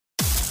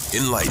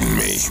Enlighten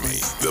Me,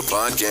 the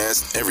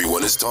podcast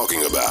everyone is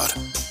talking about,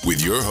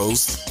 with your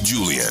host,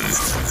 Julian,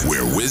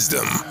 where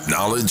wisdom,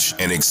 knowledge,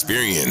 and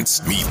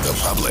experience meet the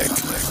public.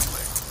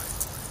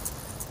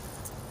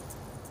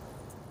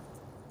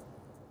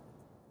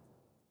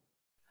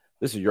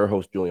 This is your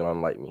host, Julian on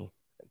Enlighten Me.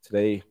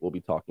 Today, we'll be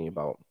talking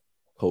about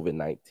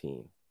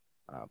COVID-19.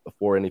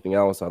 Before anything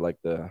else, I'd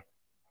like to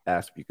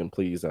ask if you can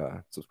please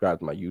subscribe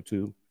to my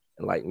YouTube,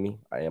 Enlighten Me.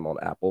 I am on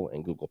Apple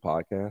and Google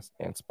Podcasts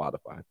and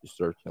Spotify. If you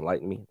search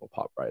Enlighten Me, it'll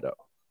pop right up.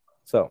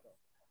 So,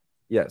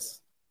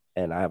 yes,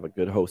 and I have a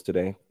good host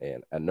today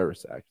and a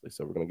nurse, actually.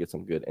 So we're going to get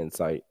some good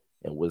insight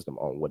and wisdom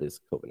on what is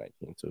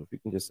COVID-19. So if you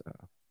can just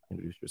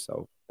introduce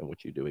yourself and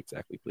what you do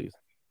exactly, please.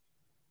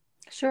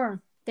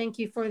 Sure. Thank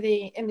you for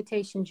the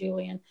invitation,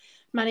 Julian.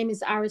 My name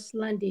is Iris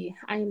Lundy.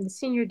 I am the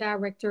Senior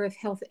Director of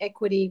Health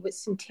Equity with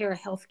Sentara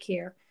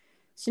Healthcare.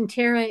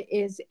 Sentara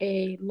is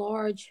a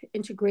large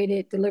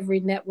integrated delivery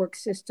network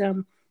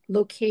system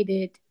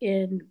located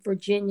in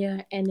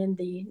Virginia and in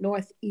the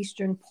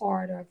northeastern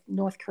part of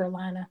North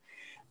Carolina.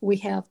 We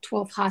have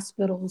 12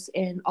 hospitals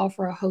and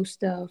offer a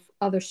host of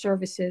other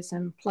services,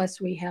 and plus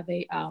we have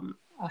a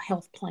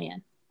health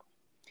plan.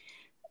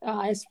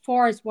 As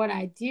far as what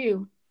I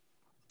do,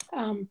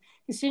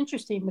 it's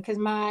interesting because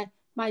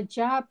my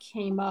job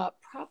came up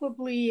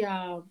probably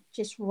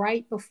just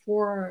right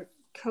before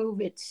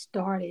COVID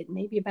started,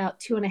 maybe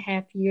about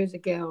 2.5 years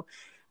ago.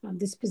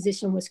 This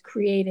position was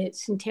created.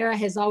 Sentara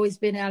has always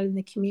been out in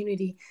the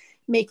community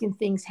making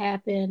things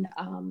happen,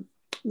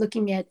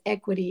 looking at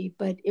equity,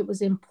 but it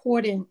was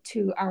important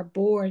to our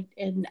board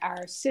and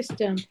our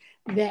system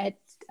that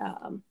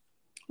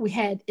we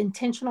had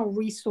intentional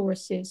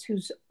resources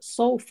whose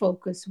sole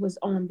focus was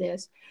on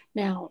this.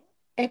 Now,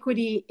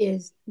 equity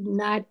is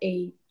not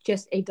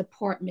just a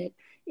department.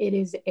 It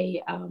is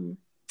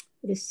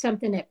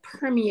something that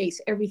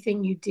permeates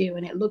everything you do,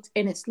 and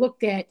it's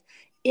looked at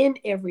in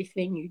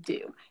everything you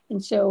do.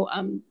 And so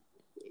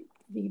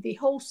the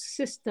whole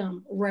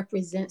system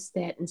represents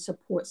that and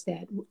supports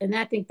that. And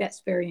I think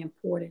that's very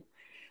important.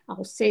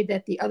 I'll say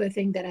that the other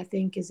thing that I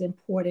think is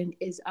important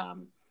is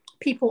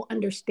people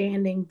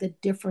understanding the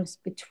difference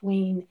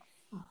between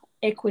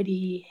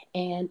equity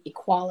and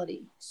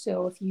equality.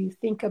 So if you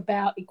think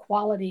about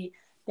equality,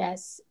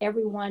 that's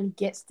everyone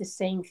gets the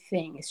same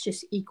thing. It's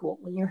just equal.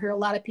 When you hear a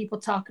lot of people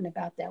talking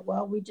about that,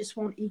 well, we just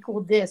want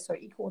equal this or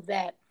equal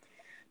that.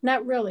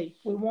 Not really.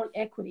 We want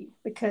equity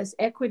because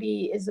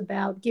equity is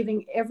about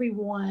giving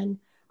everyone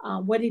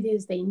what it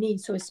is they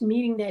need. So it's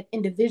meeting that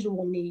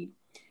individual need.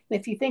 And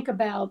if you think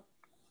about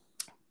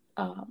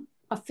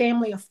a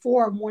family of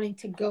 4 wanting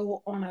to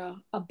go on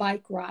a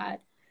bike ride,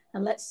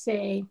 and let's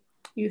say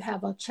you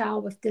have a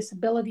child with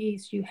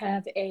disabilities, you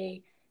have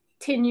a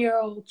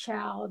 10-year-old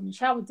child, and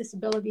child with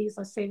disabilities,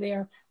 let's say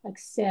they're like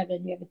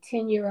 7, you have a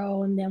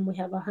 10-year-old, and then we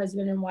have a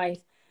husband and wife.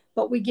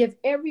 But we give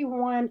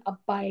everyone a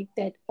bike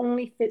that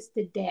only fits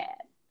the dad.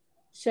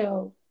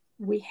 So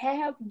we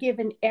have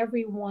given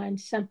everyone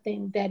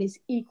something that is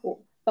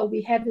equal, but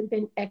we haven't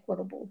been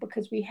equitable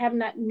because we have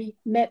not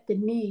met the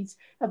needs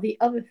of the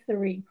other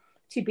 3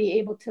 to be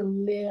able to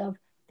live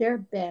their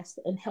best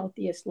and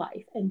healthiest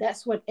life. And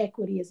that's what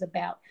equity is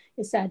about.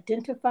 It's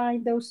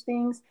identifying those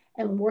things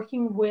and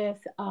working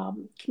with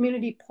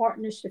community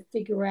partners to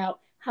figure out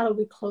how do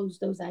we close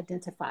those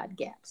identified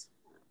gaps.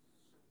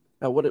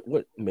 Now,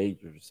 what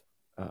majors,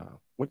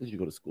 what did you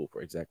go to school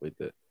for exactly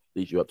that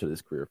leads you up to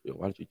this career field?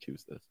 Why did you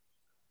choose this?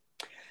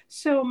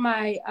 So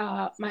my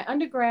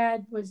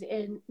undergrad was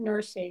in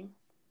nursing.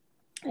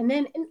 And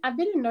then I've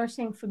been in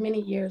nursing for many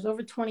years,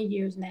 over 20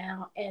 years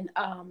now. And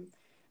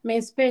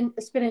it's been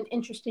an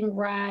interesting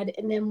ride.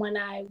 And then when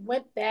I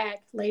went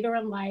back later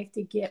in life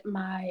to get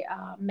my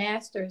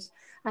master's,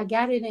 I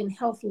got it in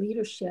health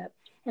leadership.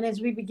 And as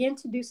we began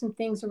to do some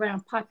things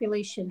around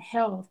population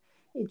health,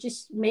 it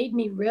just made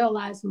me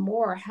realize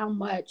more how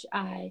much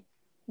I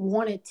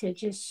wanted to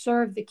just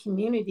serve the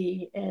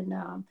community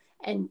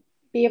and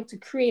be able to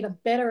create a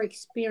better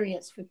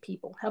experience for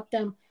people, help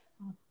them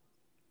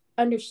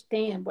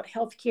understand what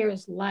healthcare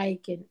is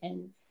like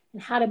and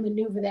how to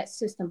maneuver that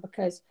system,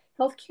 because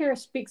healthcare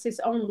speaks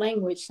its own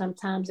language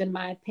sometimes, in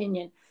my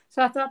opinion.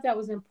 So I thought that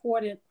was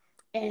important.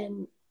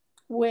 And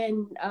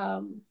when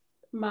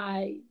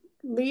my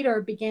leader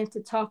began to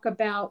talk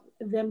about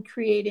them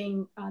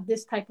creating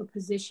this type of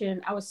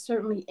position, I was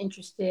certainly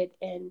interested.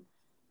 And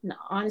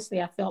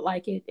honestly, I felt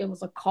like it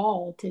was a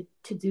call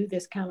to do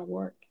this kind of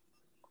work.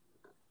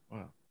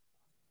 Wow.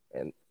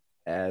 And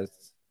as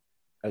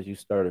you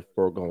started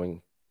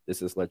foregoing, this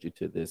has led you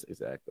to this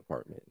exact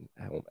department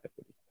in home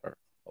equity or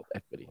health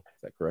equity.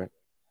 Is that correct?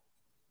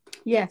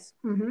 Yes.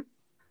 Mm-hmm.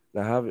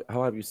 Now,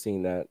 how have you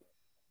seen that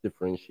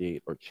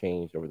differentiate or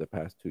change over the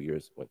past 2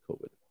 years when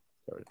COVID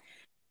started?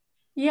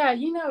 Yeah,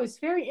 it's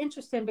very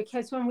interesting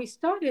because when we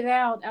started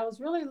out, I was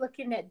really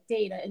looking at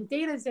data, and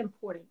data is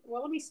important.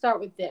 Well, let me start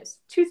with this.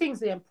 2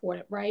 things are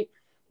important, right?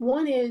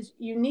 One is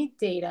you need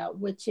data,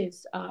 which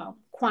is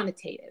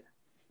quantitative.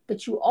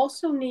 but you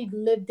also need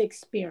lived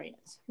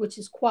experience, which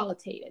is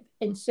qualitative.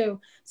 And so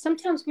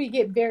sometimes we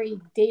get very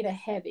data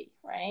heavy,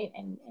 right?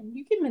 And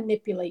you can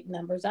manipulate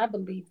numbers. I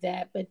believe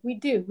that, but we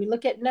do. We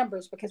look at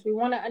numbers because we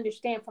want to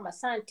understand from a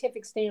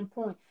scientific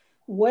standpoint,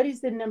 what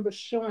is the number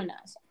showing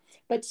us?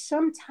 But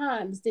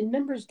sometimes the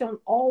numbers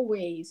don't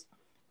always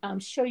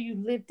show you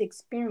lived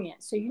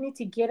experience. So you need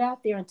to get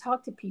out there and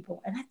talk to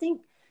people. And I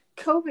think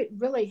COVID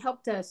really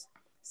helped us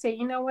say,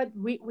 you know what,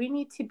 we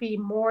need to be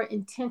more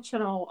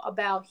intentional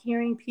about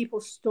hearing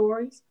people's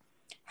stories.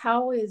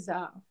 How is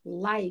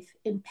life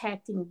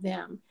impacting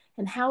them?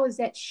 And how is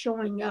that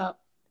showing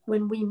up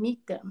when we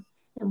meet them?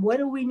 And what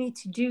do we need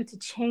to do to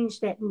change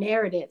that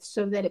narrative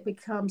so that it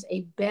becomes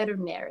a better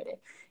narrative?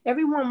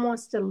 Everyone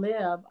wants to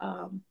live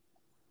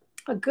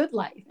a good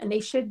life, and they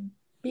should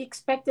be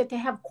expected to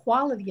have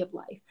quality of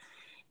life.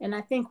 And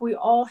I think we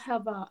all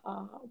have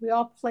we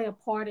all play a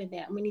part in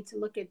that. And we need to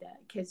look at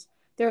that because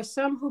there are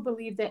some who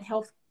believe that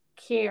health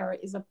care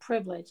is a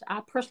privilege.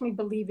 I personally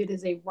believe it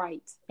is a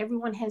right.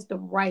 Everyone has the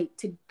right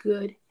to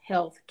good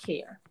health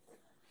care.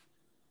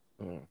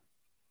 Mm.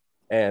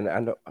 And I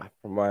know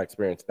from my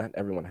experience, not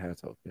everyone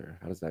has health care.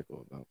 How does that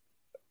go about?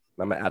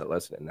 I'm an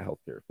adolescent in the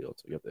healthcare field,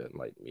 so you have to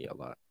enlighten me a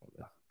lot on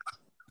that.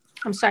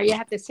 I'm sorry, you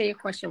have to say your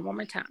question one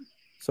more time.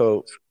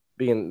 So,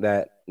 being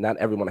that not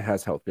everyone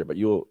has health care, but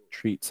you'll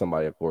treat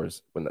somebody, of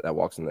course, when that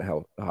walks in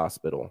the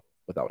hospital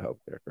without health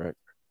care, correct?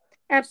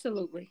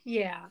 Absolutely.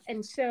 Yeah.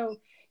 And so,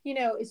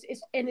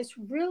 it's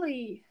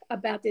really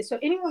about this. So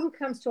anyone who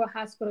comes to a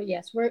hospital,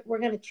 yes, we're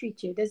going to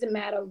treat you. It doesn't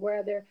matter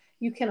whether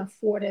you can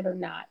afford it or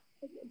not.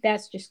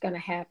 That's just going to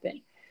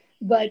happen.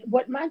 But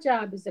what my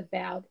job is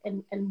about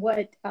and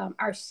what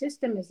our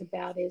system is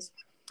about is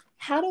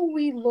how do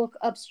we look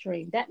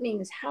upstream? That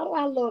means how do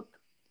I look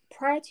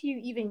prior to you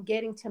even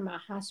getting to my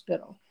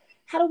hospital?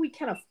 How do we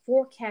kind of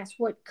forecast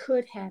what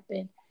could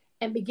happen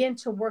and begin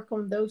to work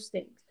on those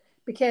things?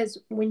 Because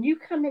when you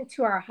come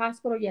into our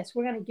hospital, yes,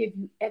 we're going to give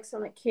you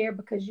excellent care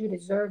because you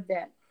deserve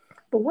that.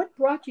 But what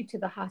brought you to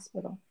the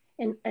hospital?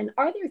 And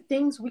are there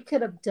things we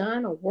could have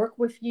done or work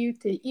with you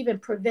to even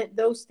prevent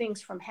those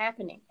things from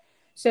happening?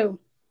 So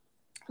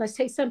let's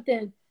take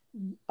something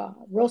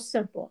real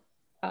simple.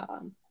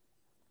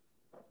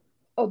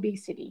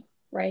 Obesity,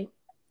 right?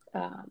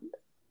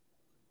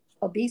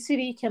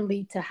 Obesity can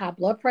lead to high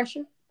blood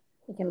pressure.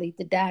 It can lead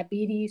to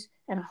diabetes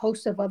and a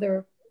host of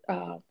other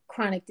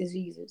chronic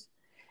diseases.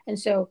 And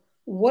so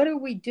what are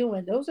we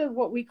doing? Those are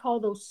what we call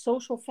those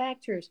social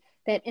factors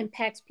that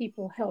impacts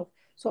people's health.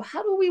 So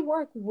how do we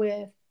work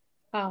with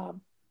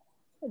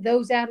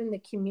those out in the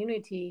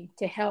community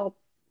to help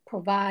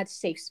provide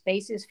safe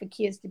spaces for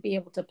kids to be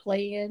able to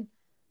play in,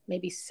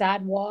 maybe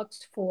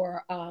sidewalks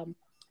for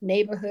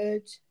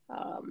neighborhoods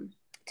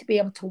to be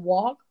able to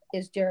walk?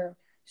 Is there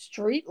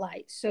street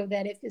lights so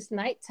that if it's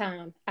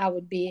nighttime, I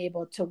would be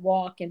able to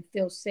walk and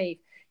feel safe?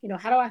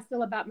 How do I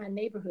feel about my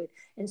neighborhood?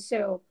 And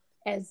so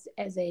as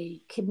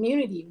a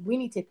community, we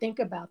need to think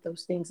about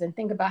those things and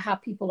think about how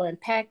people are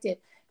impacted,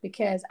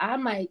 because I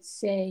might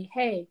say,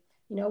 hey,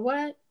 you know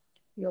what?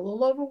 You're a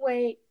little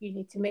overweight. You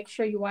need to make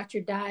sure you watch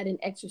your diet and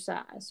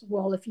exercise.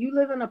 Well, if you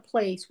live in a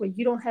place where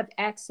you don't have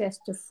access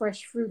to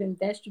fresh fruit and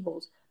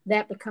vegetables,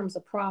 that becomes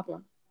a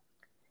problem.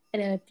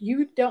 And if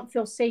you don't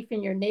feel safe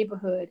in your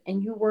neighborhood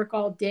and you work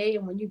all day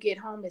and when you get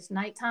home it's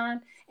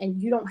nighttime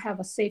and you don't have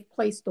a safe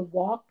place to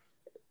walk,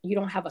 you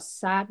don't have a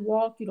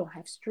sidewalk, you don't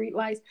have street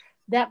lights,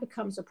 that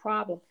becomes a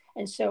problem.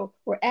 And so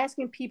we're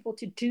asking people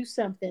to do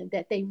something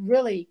that they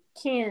really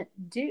can't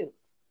do.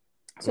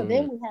 So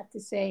then we have to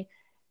say,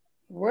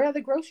 where are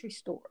the grocery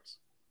stores?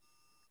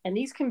 And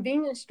these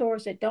convenience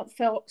stores that don't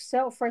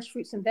sell fresh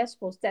fruits and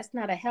vegetables, that's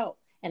not a help.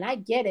 And I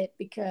get it,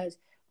 because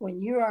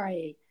when you are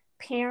a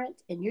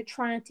parent and you're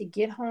trying to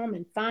get home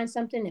and find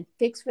something and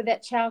fix for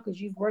that child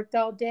because you've worked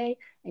all day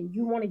and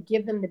you want to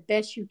give them the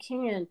best you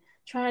can,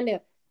 trying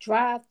to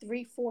drive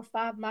 3, 4,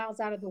 5 miles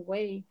out of the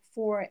way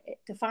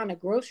to find a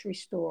grocery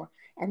store.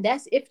 And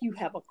that's if you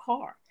have a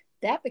car.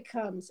 That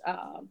becomes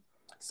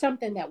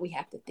something that we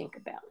have to think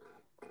about.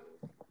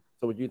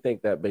 So would you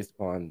think that based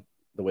upon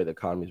the way the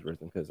economy's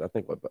risen, because I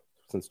think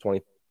since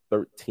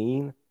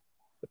 2013,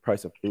 the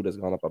price of food has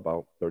gone up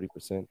about 30%,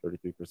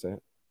 33%.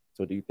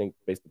 So do you think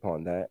based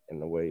upon that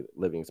and the way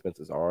living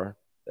expenses are,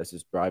 that's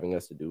just driving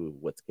us to do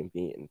what's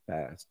convenient and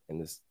fast in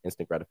this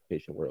instant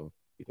gratification world?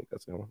 Do you think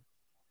that's going on?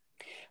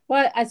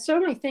 Well, I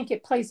certainly think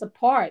it plays a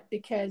part,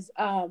 because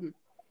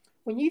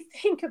when you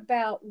think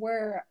about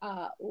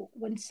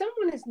when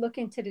someone is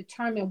looking to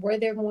determine where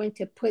they're going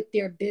to put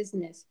their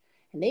business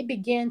and they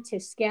begin to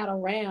scout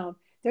around,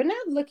 they're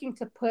not looking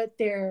to put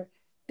their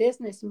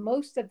business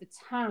most of the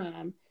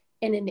time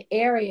in an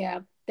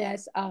area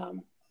that's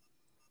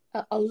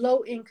a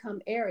low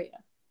income area.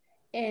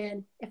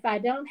 And if I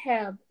don't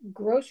have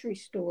grocery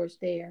stores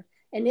there,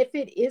 and if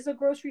it is a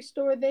grocery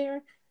store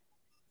there,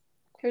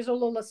 here's a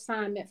little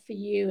assignment for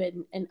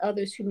you and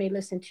others who may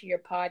listen to your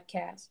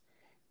podcast.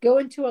 Go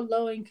into a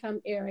low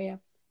income area,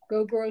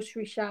 go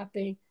grocery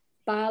shopping,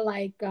 buy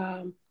like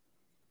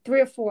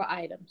 3 or 4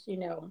 items,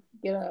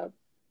 get a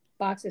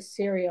box of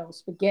cereal,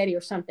 spaghetti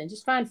or something.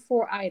 Just find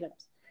 4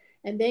 items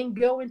and then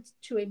go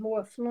into a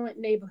more affluent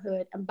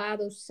neighborhood and buy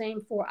those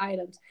same 4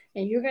 items.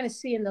 And you're going to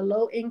see in the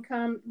low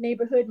income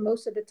neighborhood,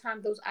 most of the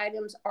time, those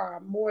items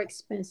are more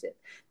expensive.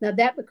 Now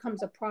that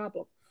becomes a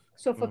problem.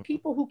 So for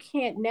people who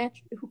can't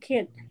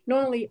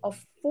not only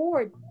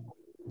afford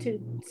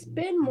to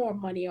spend more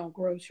money on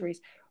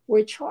groceries,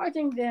 we're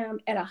charging them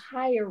at a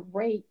higher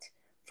rate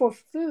for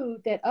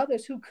food that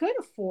others who could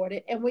afford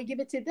it, and we give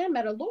it to them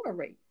at a lower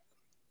rate.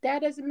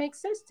 That doesn't make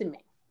sense to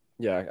me.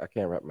 Yeah, I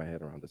can't wrap my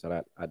head around this.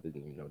 I didn't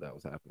even know that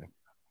was happening.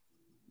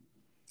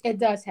 It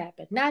does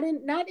happen. Not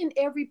in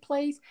every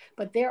place,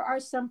 but there are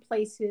some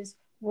places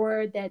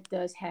where that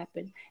does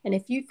happen. And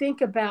if you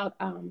think about,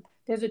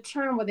 there's a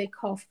term what they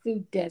call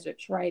food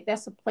deserts, right?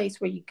 That's a place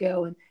where you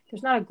go and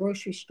there's not a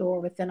grocery store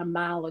within a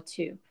mile or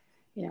two.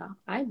 You know,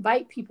 I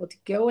invite people to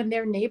go in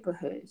their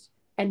neighborhoods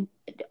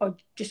or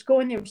just go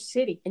in their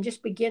city and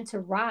just begin to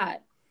ride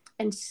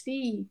and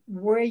see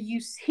where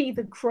you see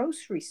the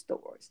grocery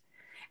stores.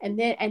 And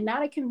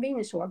not a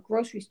convenience store, a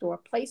grocery store,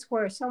 a place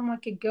where someone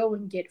could go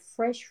and get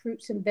fresh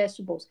fruits and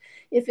vegetables.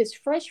 If it's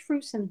fresh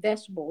fruits and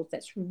vegetables,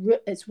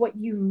 that's what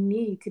you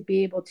need to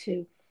be able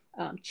to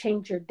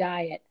change your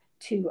diet,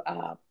 to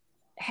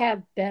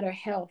have better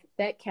health,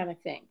 that kind of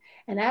thing.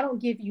 And I don't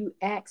give you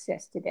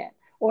access to that.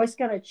 Or it's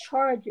going to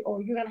charge you,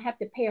 or you're going to have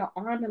to pay an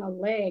arm and a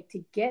leg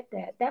to get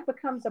that. That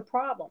becomes a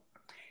problem.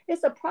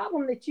 It's a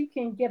problem that you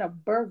can get a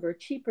burger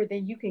cheaper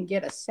than you can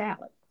get a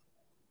salad.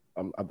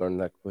 I've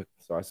learned that quick.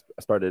 So I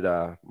started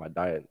my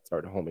diet,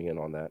 started homing in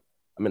on that.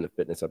 I'm into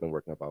fitness. I've been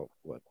working about,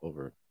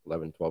 over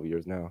 11, 12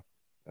 years now.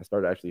 I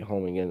started actually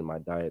homing in my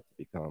diet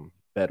to become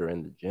better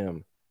in the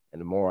gym. And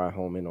the more I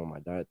home in on my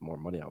diet, the more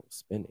money I was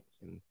spending.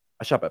 And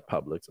I shop at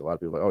Publix. A lot of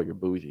people are like, oh, you're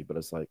bougie. But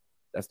it's like,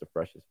 that's the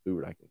freshest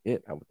food I can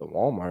get. And with the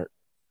Walmart,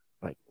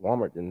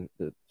 then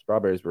the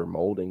strawberries were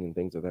molding and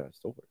things of that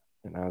sort.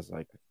 And I was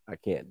like, I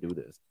can't do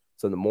this.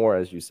 So the more,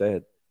 as you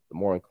said, the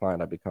more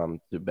inclined I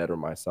become to better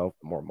myself,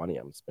 the more money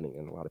I'm spending.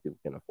 And a lot of people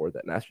can't afford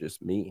that. And that's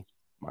just me,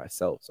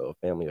 myself. So a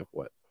family of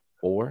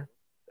 4,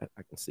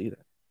 I can see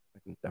that. I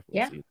can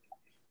definitely see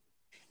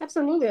that.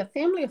 Absolutely. A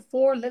family of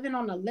 4 living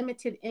on a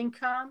limited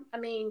income. I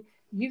mean,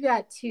 you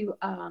got to,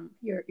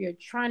 you're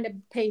trying to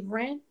pay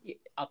rent,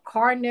 a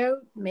car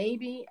note,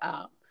 maybe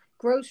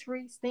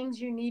groceries, things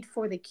you need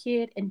for the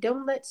kid, and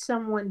don't let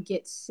someone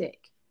get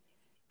sick.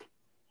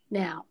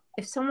 Now,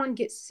 if someone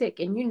gets sick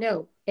and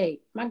hey,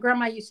 my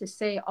grandma used to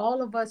say,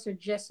 all of us are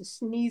just a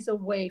sneeze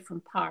away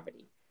from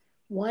poverty,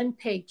 1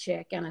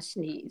 paycheck and a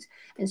sneeze.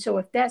 And so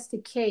if that's the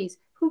case,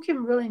 who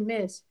can really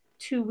miss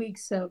 2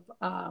 weeks of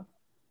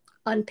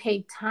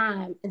unpaid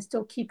time and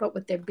still keep up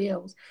with their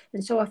bills?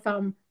 And so if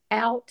I'm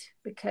out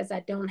because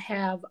I don't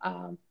have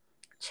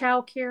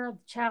childcare, the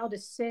child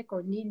is sick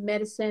or need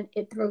medicine,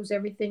 it throws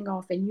everything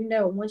off. And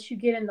once you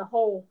get in the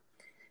hole,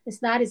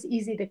 it's not as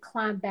easy to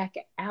climb back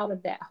out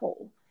of that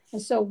hole.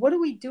 And so what do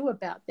we do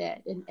about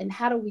that? And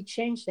how do we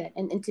change that?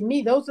 And to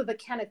me, those are the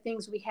kind of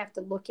things we have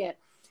to look at.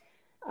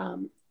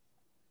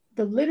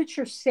 The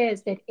literature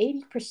says that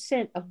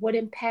 80% of what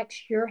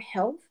impacts your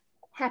health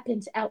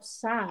happens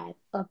outside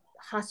of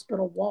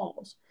hospital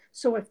walls.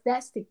 So if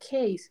that's the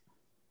case,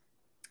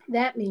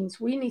 that means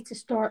we need to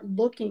start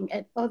looking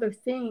at other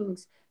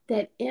things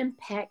that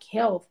impact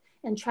health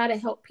and try to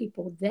help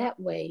people that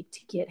way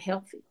to get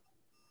healthy.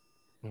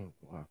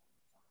 Wow.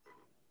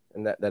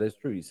 And that is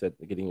true. You said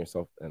getting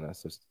yourself in a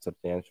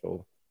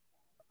substantial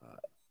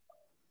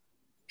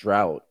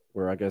drought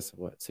where I guess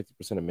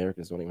 60% of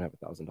Americans don't even have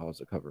 $1,000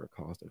 to cover a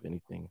cost of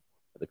anything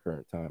at the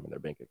current time in their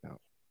bank account.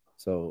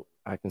 So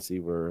I can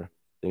see where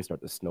things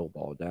start to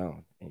snowball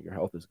down and your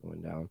health is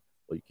going down.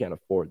 Well, you can't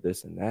afford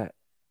this and that.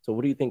 So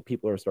what do you think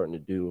people are starting to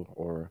do,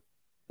 or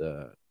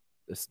the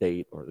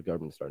state or the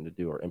government is starting to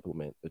do or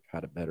implement to try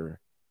to better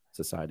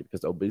society?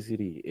 Because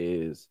obesity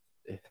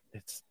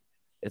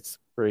it's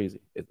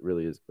crazy. It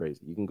really is crazy.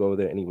 You can go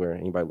there anywhere.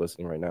 Anybody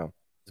listening right now,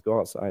 just go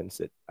outside and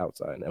sit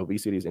outside. And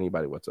obesity is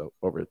anybody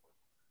over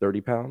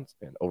 30 pounds,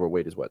 and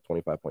overweight is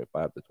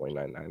 25.5 to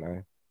 29.99,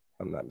 if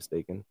I'm not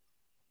mistaken.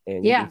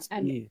 And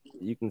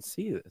you can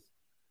see this,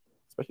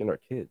 especially in our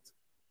kids.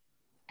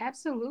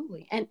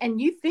 Absolutely. And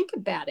you think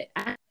about it.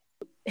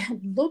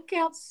 Look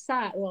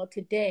outside. Well,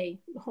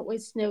 today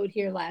it snowed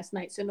here last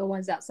night, so no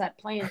one's outside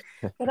playing.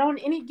 But on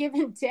any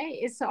given day,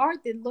 it's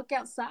hard to look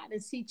outside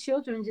and see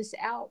children just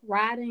out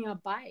riding a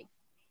bike,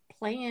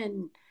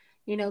 playing,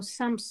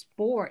 some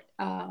sport,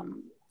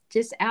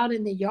 just out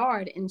in the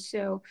yard. And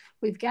so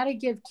we've got to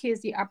give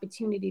kids the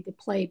opportunity to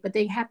play, but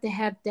they have to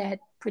have that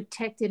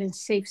protected and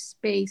safe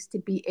space to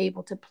be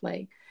able to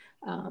play.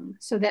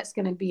 So that's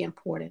going to be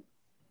important.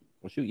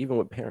 Well, shoot, even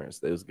with parents,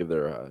 they just give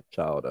their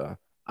child a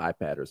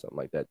iPad or something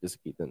like that just to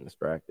keep them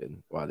distracted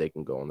while they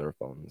can go on their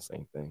phone. The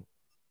same thing.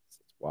 It's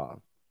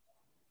wild.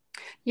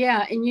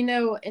 Yeah,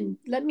 and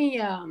let me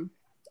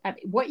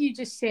what you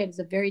just said is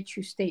a very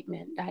true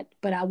statement.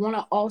 But I want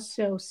to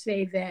also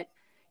say that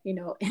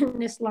in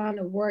this line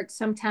of work,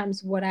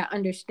 sometimes what I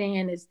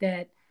understand is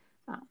that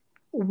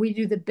we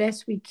do the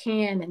best we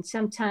can, and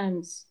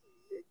sometimes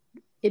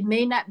it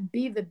may not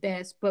be the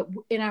best, but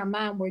in our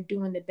mind, we're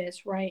doing the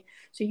best, right?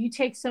 So you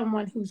take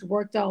someone who's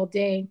worked all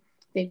day,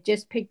 they've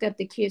just picked up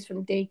the kids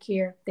from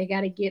daycare, they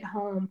got to get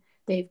home,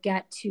 they've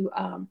got to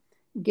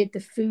get the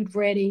food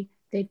ready,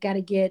 they've got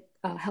to get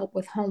help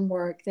with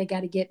homework, they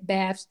got to get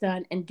baths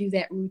done and do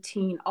that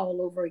routine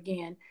all over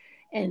again.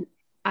 And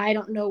I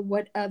don't know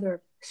what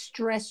other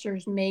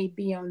stressors may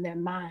be on their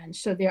mind.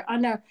 So they're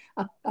under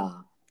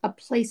a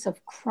place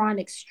of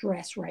chronic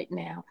stress right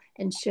now.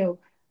 And so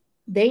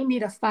they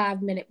need a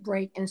 5-minute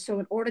break. And so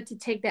in order to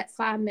take that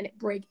 5-minute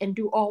break and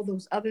do all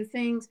those other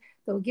things,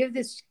 they'll give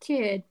this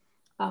kid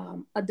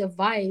a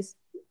device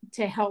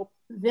to help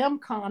them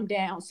calm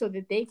down so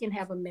that they can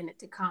have a minute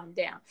to calm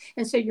down.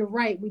 And so you're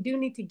right. We do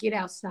need to get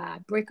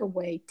outside, break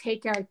away,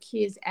 take our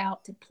kids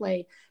out to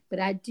play. But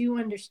I do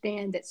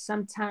understand that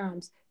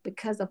sometimes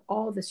because of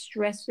all the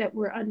stress that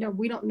we're under,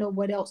 we don't know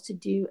what else to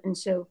do. And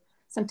so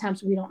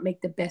sometimes we don't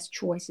make the best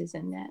choices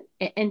in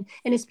that. And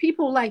it's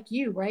people like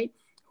you, right,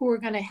 who are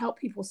going to help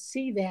people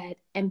see that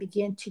and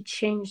begin to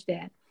change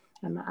that.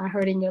 I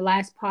heard in your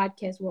last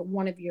podcast, well,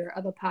 one of your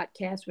other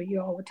podcasts where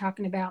you all were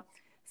talking about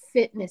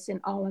fitness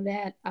and all of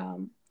that.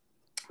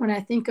 When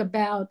I think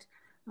about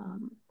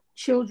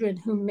children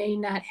who may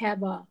not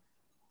have a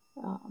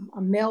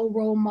male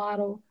role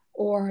model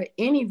or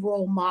any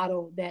role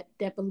model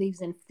that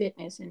believes in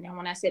fitness. And then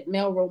when I said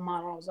male role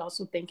model, I was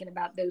also thinking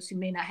about those who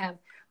may not have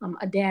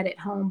a dad at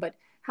home. But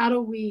how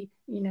do we,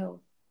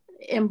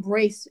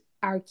 embrace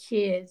our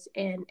kids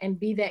and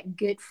be that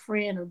good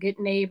friend or good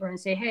neighbor and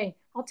say, hey,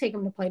 I'll take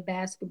them to play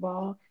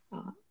basketball.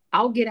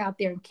 I'll get out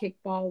there and kick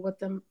ball with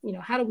them.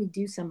 How do we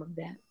do some of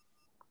that?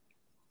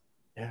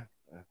 Yeah,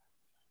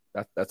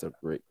 that's a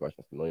great question.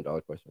 It's $1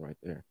 million question right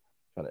there.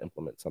 Trying to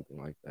implement something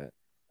like that.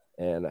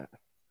 And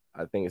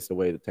I think it's the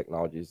way the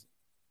technology is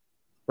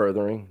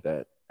furthering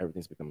that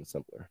everything's becoming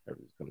simpler.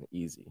 Everything's becoming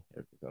easy.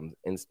 Everything becomes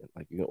instant.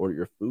 Like you can order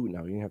your food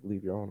now. You don't have to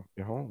leave your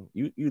home.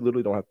 You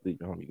literally don't have to leave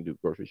your home. You can do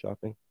grocery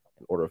shopping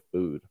and order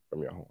food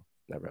from your home.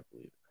 Never have to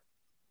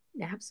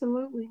leave.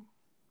 Absolutely.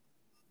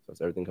 So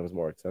as everything becomes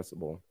more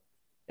accessible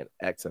and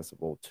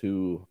accessible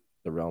to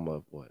the realm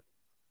of what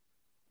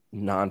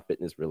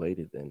non-fitness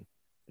related, then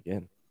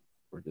again,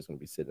 we're just going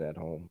to be sitting at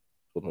home,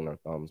 twiddling our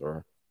thumbs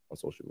or on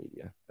social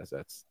media, as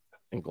that's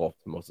engulfed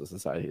most of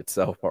society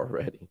itself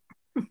already.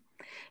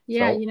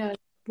 Yeah,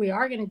 we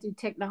are going to do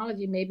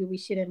technology. Maybe we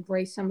should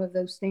embrace some of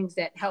those things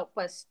that help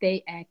us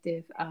stay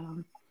active.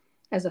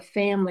 As a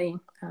family,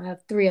 I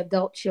have 3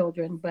 adult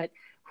children, but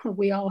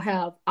we all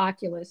have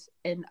Oculus,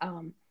 and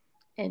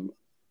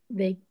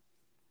they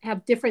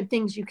have different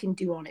things you can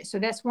do on it. So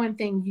that's one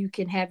thing you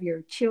can have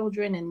your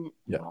children and,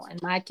 yes, in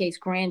my case,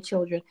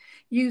 grandchildren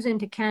using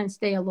to kind of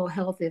stay a little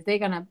healthy. If they're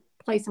going to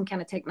play some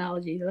kind of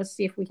technology, let's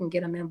see if we can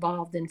get them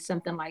involved in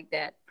something like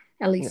that,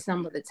 at least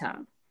some of the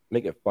time.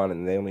 Make it fun,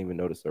 and they don't even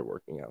notice they're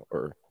working out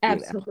or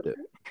being active.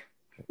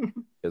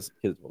 Because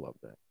kids will love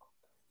that.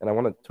 And I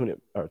want to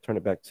turn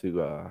it back to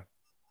the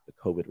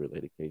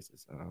COVID-related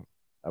cases.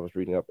 I was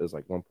reading up, there's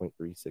like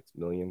 1.36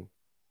 million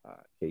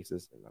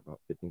cases and about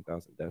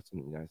 15,000 deaths in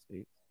the United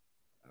States.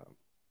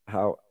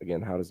 How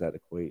does that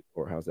equate,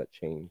 or how's that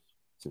changed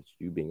since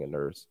you being a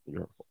nurse,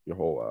 your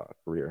whole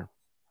career?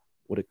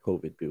 What did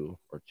COVID do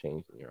or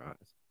change in your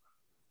eyes?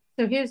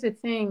 So here's the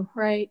thing,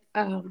 right?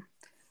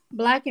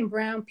 Black and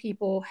brown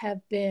people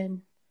have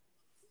been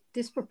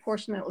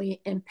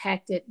disproportionately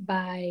impacted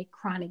by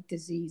chronic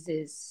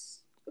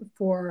diseases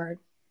for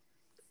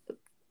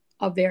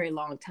a very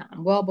long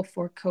time, well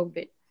before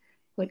COVID.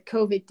 What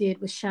COVID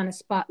did was shine a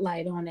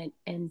spotlight on it,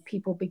 and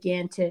people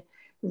began to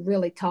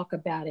really talk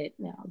about it.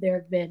 Now, there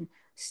have been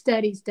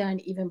studies done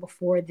even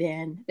before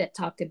then that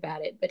talked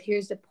about it, but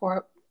here's the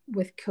part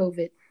with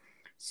COVID.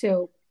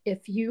 So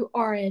if you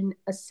are an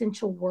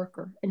essential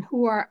worker, and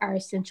who are our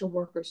essential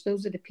workers?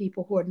 Those are the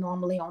people who are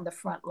normally on the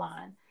front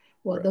line.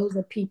 Well, right. Those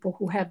are people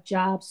who have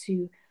jobs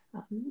who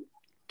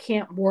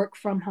can't work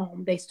from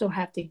home. They still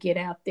have to get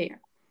out there.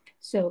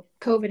 So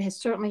COVID has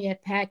certainly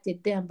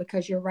impacted them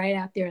because you're right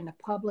out there in the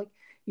public.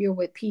 You're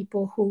with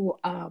people who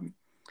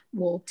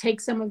will take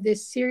some of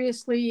this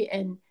seriously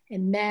and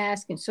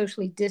mask and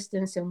socially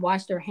distance and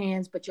wash their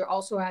hands, but you're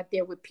also out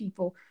there with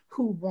people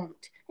who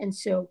won't. And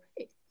so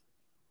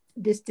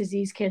this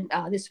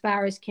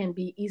virus can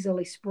be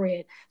easily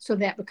spread. So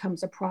that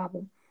becomes a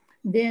problem.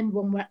 Then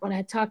when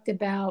I talked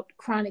about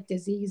chronic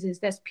diseases,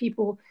 that's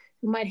people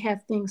who might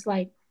have things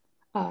like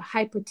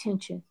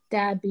hypertension,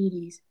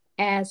 diabetes,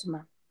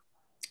 asthma,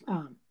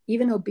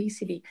 even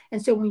obesity.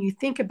 And so when you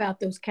think about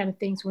those kind of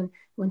things,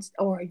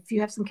 or if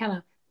you have some kind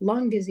of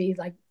lung disease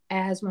like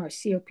asthma or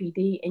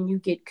COPD and you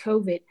get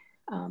COVID,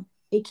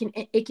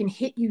 it can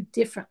hit you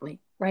differently,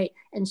 right?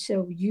 And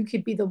so you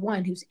could be the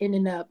one who's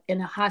ending up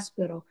in a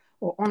hospital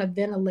or on a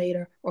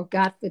ventilator, or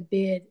God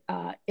forbid,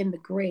 in the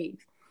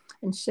grave.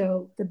 And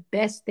so the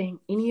best thing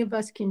any of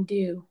us can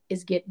do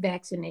is get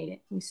vaccinated.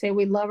 We say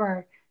we love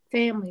our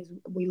families,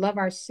 we love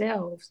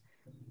ourselves.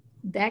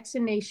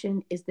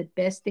 Vaccination is the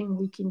best thing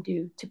we can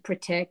do to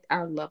protect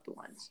our loved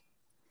ones.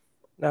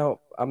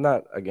 Now, I'm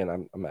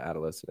an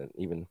adolescent, and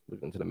even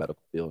moving into the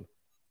medical field.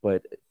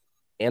 But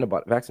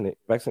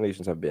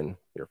vaccinations have been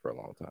here for a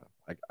long time.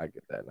 I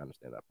get that and I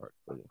understand that part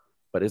clearly.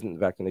 But isn't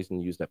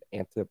vaccination used to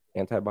have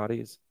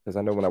antibodies? Because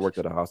I know when I worked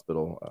at a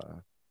hospital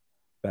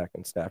back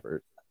in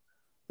Stafford,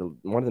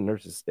 one of the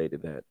nurses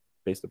stated that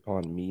based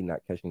upon me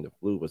not catching the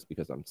flu was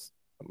because I'm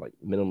like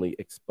minimally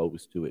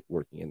exposed to it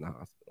working in the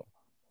hospital.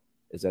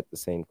 Is that the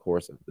same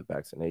course of the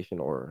vaccination,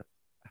 or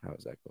how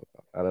does that go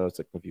about? I don't know. It's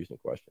a confusing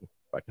question.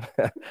 I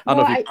don't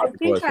know if you caught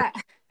the question.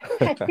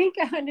 I think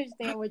I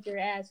understand what you're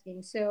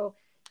asking. So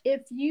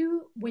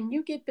when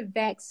you get the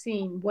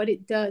vaccine, what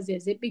it does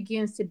is it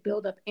begins to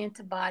build up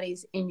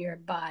antibodies in your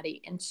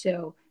body. And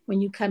so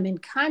when you come in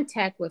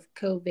contact with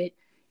COVID,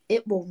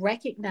 it will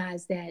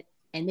recognize that,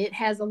 and it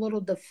has a little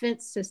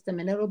defense system,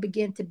 and it'll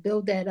begin to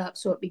build that up.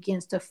 So it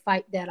begins to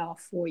fight that off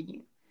for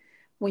you.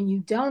 When you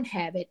don't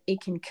have it, it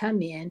can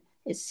come in,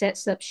 it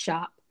sets up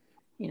shop,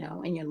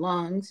 in your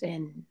lungs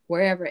and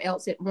wherever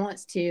else it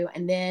wants to.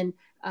 And then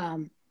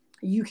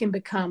you can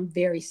become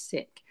very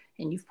sick.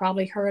 And you've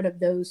probably heard of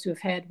those who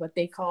have had what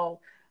they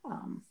call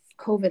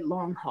COVID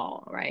long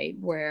haul, right?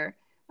 Where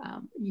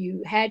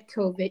you had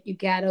COVID, you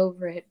got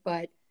over it,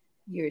 but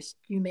you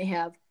may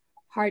have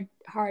heart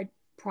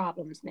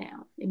problems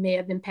now. It may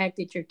have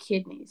impacted your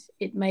kidneys.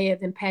 It may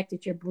have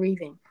impacted your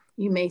breathing.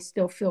 You may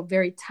still feel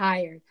very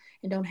tired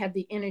and don't have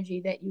the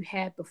energy that you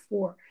had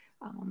before.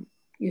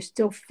 You're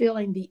still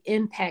feeling the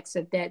impacts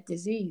of that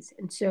disease.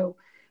 And so,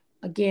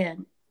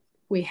 again,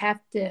 we have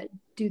to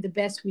do the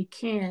best we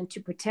can to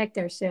protect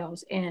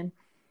ourselves. And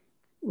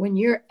when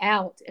you're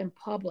out in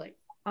public,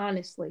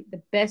 honestly,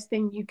 the best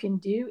thing you can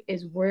do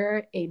is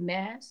wear a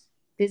mask,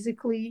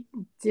 physically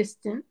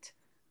distant,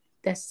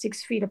 that's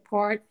 6 feet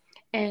apart,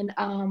 and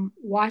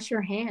wash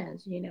your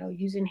hands,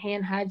 using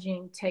hand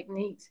hygiene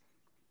techniques.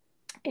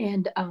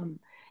 And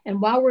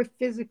while we're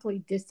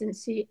physically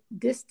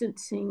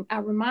distancing, I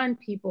remind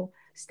people,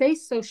 stay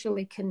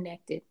socially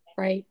connected,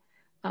 right?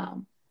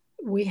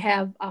 We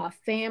have a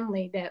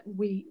family that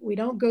we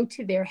don't go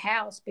to their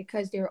house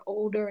because they're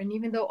older. And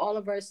even though all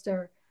of us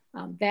are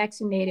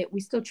vaccinated,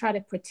 we still try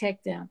to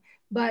protect them.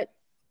 But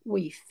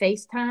we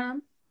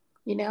FaceTime,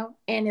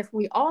 and if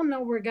we all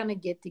know we're going to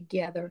get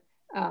together,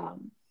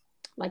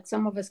 like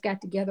some of us got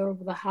together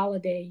over the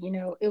holiday,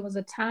 it was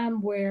a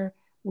time where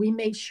we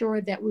made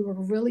sure that we were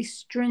really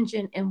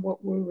stringent in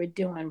what we were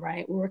doing,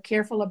 right? We were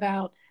careful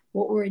about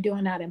what we were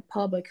doing out in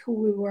public, who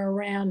we were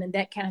around, and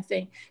that kind of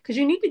thing. Because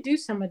you need to do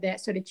some of that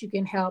so that you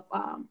can help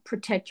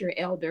protect your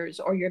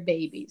elders or your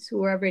babies,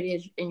 whoever it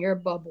is in your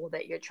bubble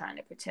that you're trying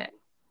to protect.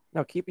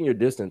 Now, keeping your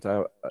distance,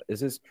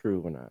 is this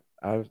true or not?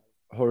 I've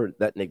heard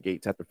that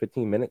negates after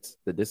 15 minutes,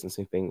 the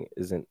distancing thing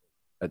isn't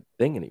a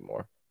thing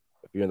anymore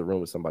if you're in the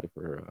room with somebody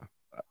for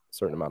a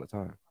certain amount of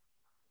time.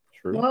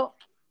 True? Well,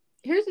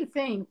 here's the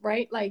thing,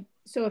 right? Like,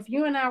 so if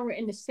you and I were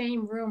in the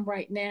same room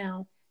right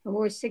now and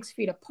we're 6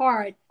 feet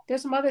apart,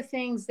 there's some other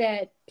things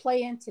that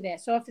play into that.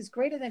 So if it's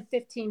greater than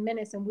 15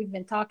 minutes and we've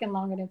been talking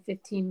longer than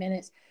 15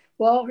 minutes,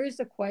 well, here's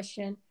the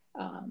question.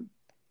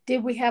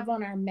 Did we have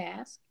on our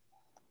mask?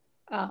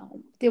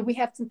 Did we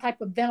have some type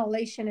of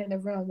ventilation in the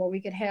room where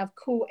we could have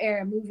cool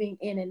air moving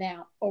in and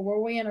out? Or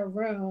were we in a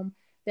room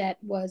that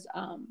was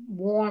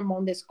warm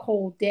on this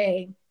cold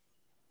day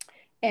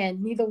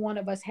and neither one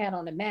of us had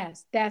on a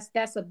mask?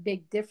 That's a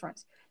big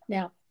difference.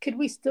 Now, could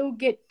we still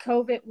get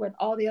COVID with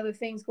all the other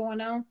things going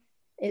on?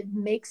 It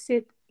makes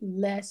it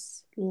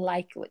less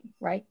likely,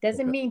 right?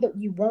 Doesn't mean that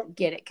you won't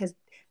get it, because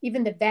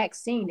even the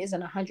vaccine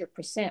isn't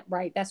 100%,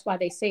 right? That's why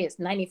they say it's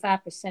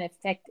 95%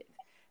 effective.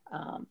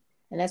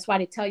 And that's why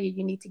they tell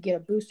you need to get a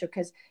booster,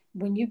 because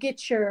when you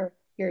get your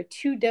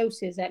 2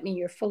 doses, that means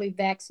you're fully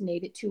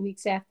vaccinated. 2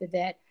 weeks after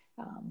that,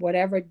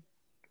 whatever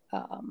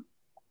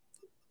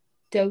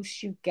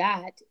dose you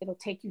got, it'll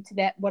take you to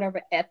that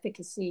whatever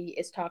efficacy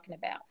is talking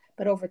about.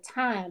 But over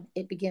time,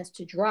 it begins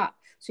to drop.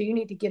 So you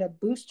need to get a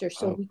booster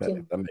so we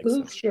can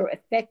boost your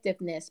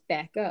effectiveness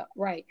back up,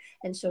 right?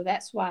 And so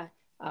that's why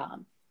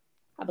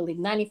I believe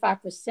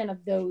 95%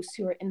 of those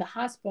who are in the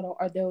hospital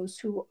are those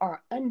who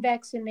are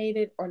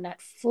unvaccinated or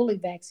not fully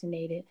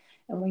vaccinated.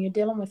 And when you're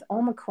dealing with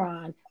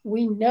Omicron,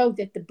 we know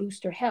that the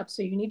booster helps.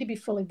 So you need to be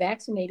fully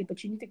vaccinated,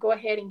 but you need to go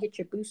ahead and get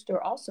your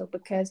booster also,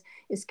 because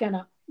it's going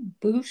to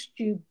boost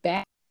you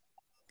back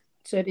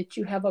so that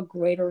you have a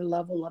greater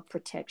level of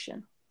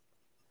protection.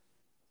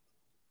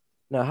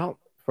 Now,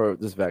 for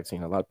this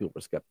vaccine, a lot of people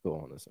are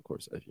skeptical on this, of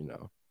course, as you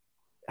know.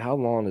 How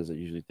long does it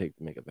usually take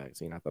to make a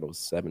vaccine? I thought it was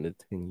 7 to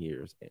 10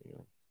 years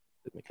annually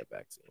to make a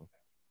vaccine.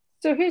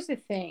 So here's the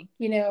thing,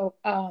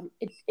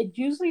 it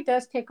usually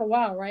does take a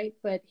while, right?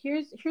 But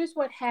here's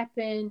what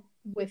happened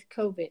with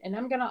COVID, and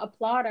I'm going to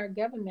applaud our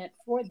government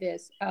for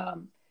this.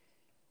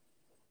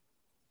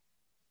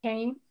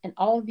 Came and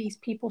all of these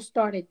people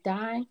started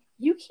dying.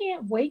 You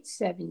can't wait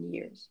 7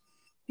 years.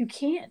 You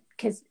can't,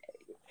 because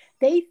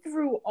they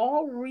threw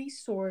all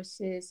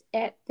resources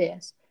at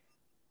this.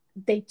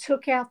 They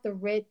took out the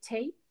red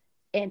tape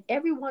and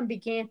everyone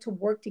began to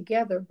work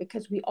together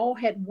because we all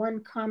had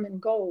one common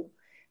goal.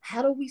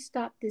 How do we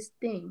stop this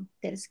thing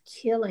that is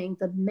killing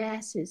the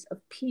masses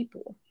of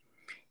people?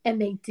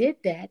 And they did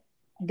that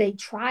they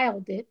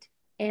trialed it,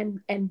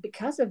 and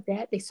because of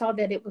that, they saw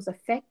that it was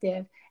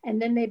effective,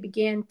 and then they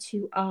began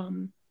to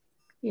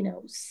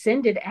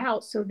send it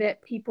out so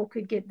that people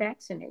could get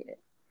vaccinated.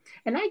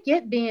 And I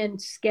get being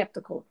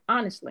skeptical,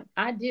 honestly,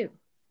 I do.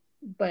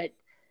 But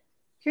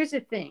here's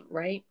the thing,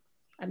 right?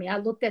 I mean, I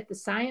looked at the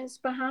science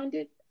behind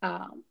it.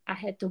 I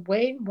had to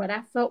weigh what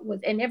I felt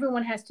was, and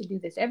everyone has to do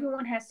this.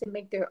 Everyone has to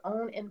make their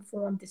own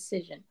informed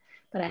decision.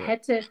 But I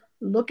had to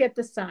look at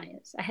the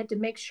science. I had to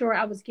make sure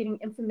I was getting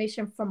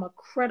information from a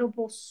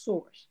credible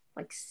source,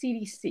 like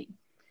CDC.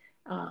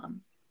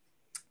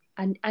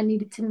 I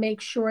needed to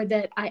make sure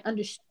that I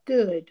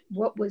understood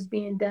what was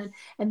being done.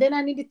 And then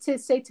I needed to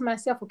say to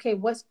myself, okay,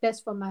 what's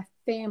best for my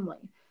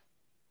family?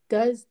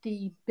 Does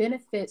the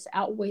benefits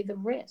outweigh the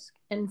risk?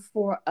 And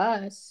for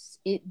us,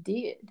 it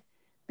did,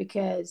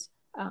 because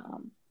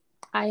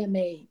I am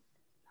a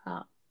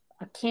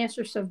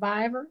cancer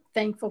survivor,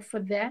 thankful for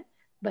that.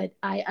 But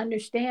I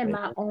understand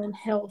my own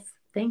health.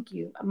 Thank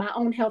you. My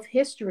own health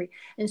history.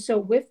 And so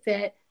with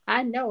that,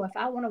 I know if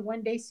I want to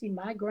one day see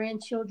my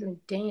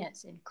grandchildren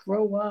dance and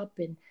grow up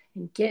and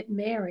get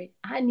married,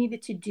 I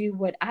needed to do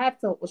what I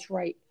felt was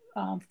right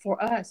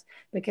for us.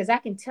 Because I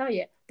can tell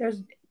you,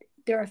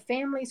 there are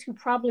families who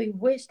probably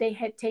wish they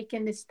had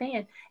taken this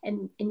stand.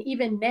 And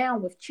even now,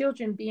 with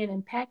children being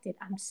impacted,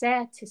 I'm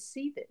sad to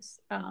see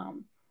this,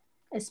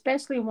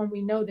 especially when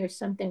we know there's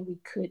something we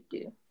could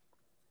do.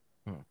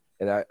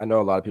 And I know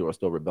a lot of people are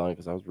still rebelling,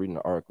 because I was reading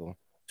an article.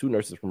 2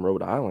 nurses from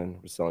Rhode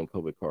Island were selling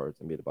COVID cards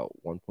and made about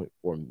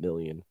 $1.4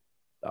 million.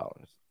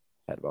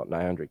 Had about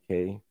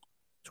 $900K,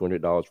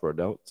 $200 for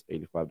adults,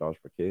 $85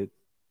 for kids.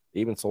 They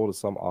even sold to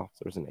some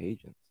officers and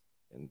agents,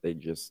 and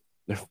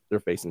they're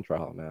facing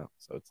trial now.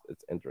 So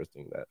it's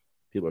interesting that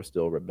people are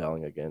still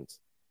rebelling against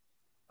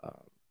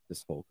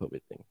this whole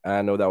COVID thing. And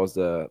I know that was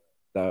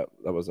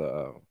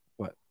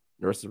what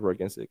nurses were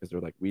against it, because they're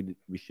like, we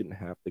shouldn't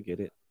have to get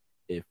it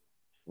if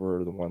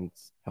we're the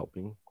ones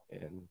helping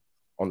and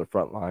on the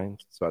front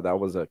lines. So that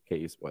was a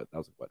case. That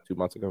was 3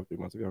 months ago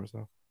or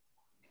so.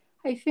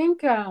 I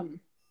think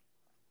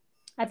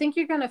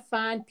you're going to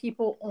find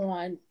people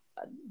on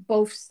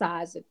both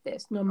sides of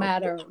this, no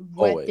matter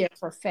what their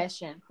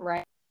profession,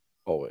 right?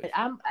 Always. But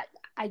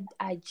I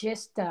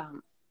just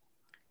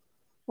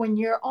when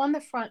you're on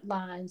the front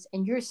lines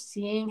and you're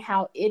seeing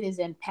how it is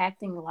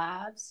impacting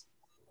lives,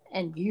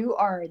 and you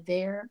are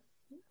there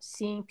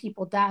seeing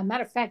people die.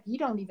 Matter of fact, you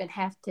don't even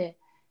have to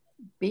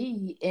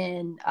be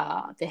in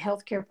the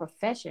healthcare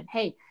profession.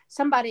 Hey,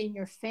 somebody in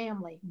your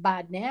family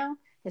by now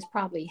has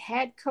probably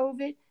had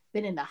COVID,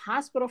 been in the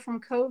hospital from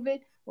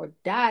COVID, or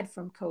died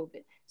from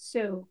COVID.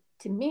 So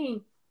to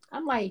me,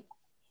 I'm like,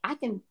 I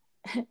can,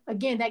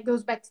 again, that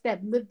goes back to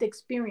that lived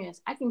experience.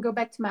 I can go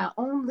back to my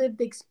own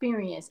lived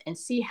experience and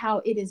see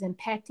how it is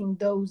impacting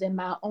those in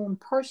my own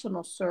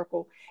personal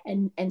circle,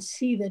 and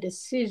see the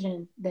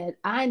decision that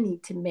I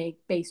need to make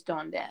based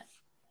on that.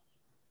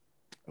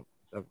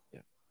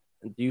 Yeah.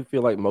 And do you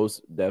feel like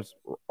most deaths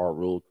are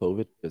ruled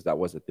COVID? Because that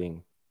was a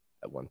thing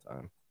at one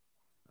time.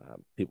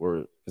 People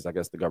were, because I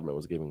guess the government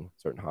was giving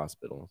certain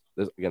hospitals,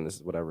 this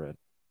is what I read,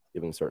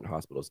 giving certain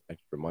hospitals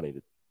extra money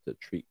to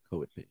treat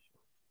COVID patients.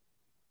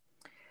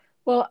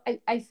 Well,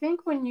 I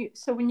think when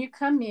you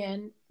come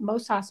in,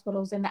 most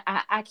hospitals, and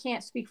I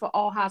can't speak for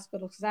all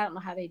hospitals because I don't know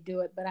how they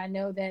do it, but I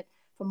know that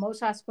for most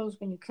hospitals,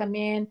 when you come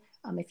in,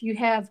 if you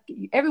have,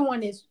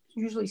 everyone is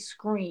usually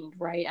screened,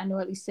 right? I know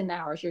at least in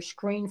ours, you're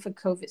screened for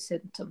COVID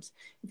symptoms.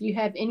 If you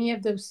have any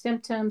of those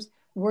symptoms,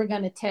 we're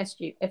going to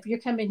test you. If you're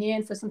coming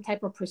in for some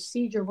type of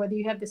procedure, whether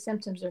you have the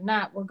symptoms or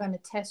not, we're going to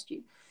test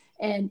you.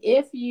 And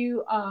if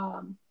you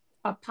are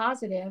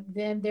positive,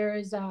 then there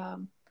is,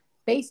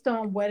 based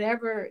on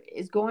whatever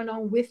is going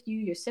on with you,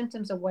 your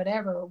symptoms or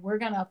whatever, we're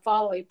going to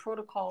follow a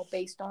protocol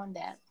based on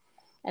that.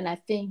 And I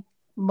think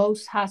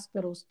most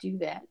hospitals do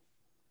that.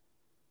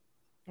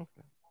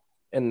 Okay.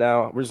 And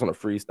now we're just going to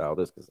freestyle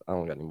this because I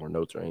don't got any more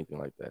notes or anything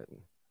like that.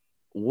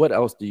 What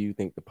else do you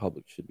think the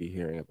public should be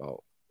hearing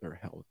about their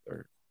health,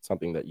 or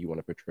something that you want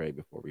to portray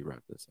before we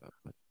wrap this up?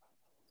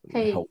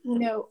 Hey,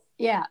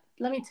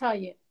 let me tell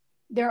you,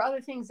 there are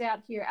other things out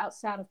here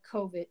outside of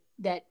COVID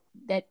that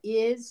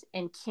is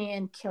and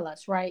can kill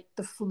us, right?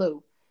 The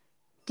flu.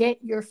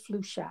 Get your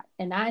flu shot.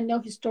 And I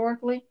know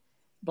historically,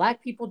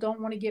 Black people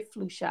don't want to get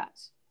flu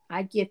shots.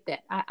 I get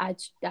that. Why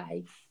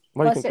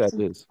do you think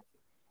that is?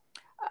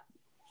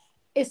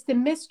 It's the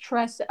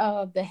mistrust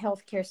of the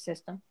healthcare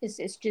system.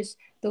 It's just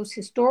those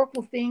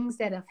historical things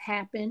that have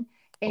happened.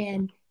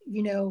 And,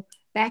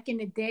 back in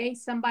the day,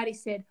 somebody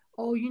said,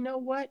 oh, you know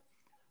what?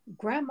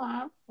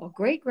 Grandma or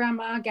great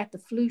grandma got the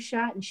flu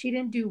shot and she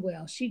didn't do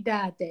well. She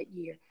died that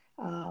year.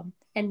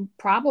 And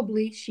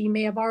probably she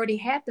may have already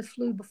had the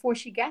flu before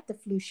she got the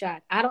flu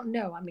shot. I don't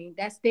know. I mean,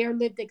 that's their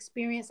lived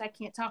experience. I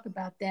can't talk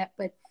about that.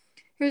 But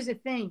here's the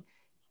thing.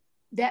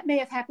 That may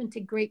have happened to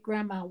great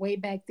grandma way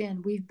back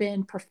then. We've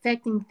been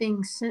perfecting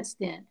things since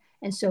then.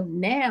 And so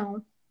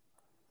now,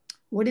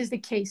 what is the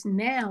case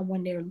now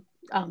when they're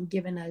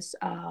giving us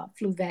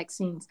flu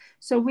vaccines?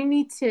 So we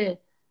need to,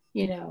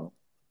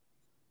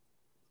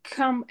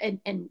 come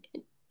and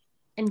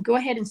and go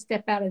ahead and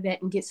step out of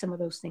that and get some of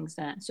those things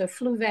done. So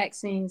flu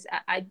vaccines,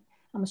 I'm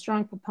a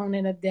strong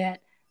proponent of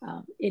that.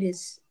 It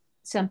is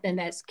something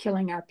that's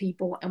killing our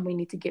people, and we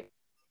need to get.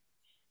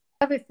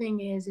 The other thing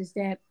is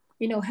that,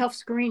 health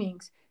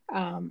screenings.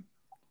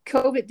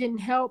 COVID didn't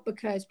help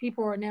because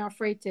people are now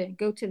afraid to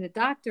go to the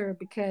doctor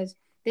because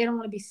they don't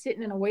want to be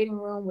sitting in a waiting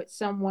room with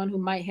someone who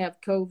might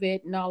have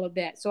COVID and all of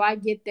that. So I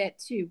get that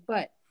too,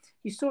 but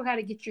you still got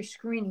to get your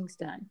screenings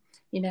done.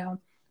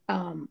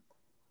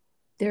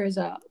 There's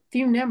a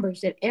few numbers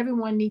that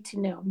everyone needs to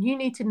know. You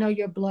need to know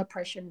your blood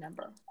pressure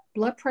number.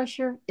 Blood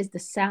pressure is the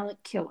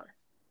silent killer.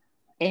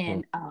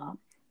 And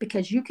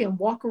because you can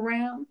walk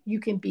around,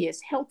 you can be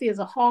as healthy as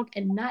a hog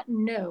and not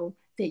know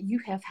that you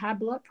have high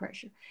blood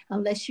pressure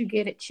unless you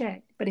get it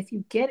checked. But if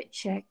you get it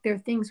checked, there are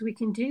things we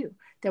can do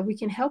that we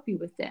can help you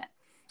with that.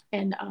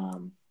 And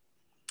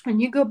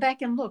you go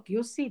back and look,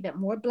 you'll see that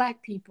more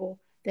Black people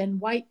than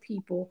white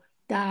people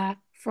die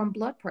from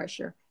blood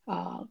pressure,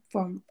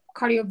 from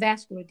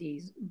cardiovascular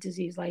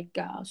disease like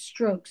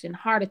strokes and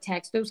heart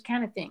attacks, those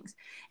kind of things.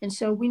 And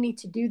so we need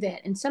to do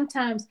that. And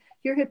sometimes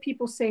you hear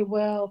people say,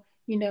 well,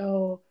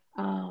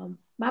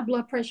 my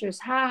blood pressure is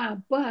high,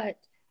 but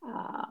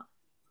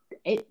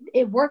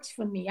it works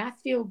for me. I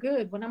feel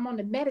good. When I'm on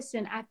the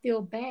medicine, I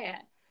feel bad.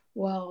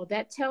 Well,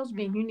 that tells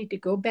me you need to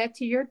go back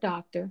to your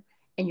doctor,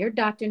 and your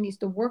doctor needs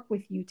to work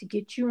with you to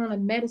get you on a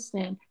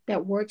medicine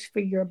that works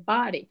for your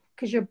body,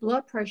 because your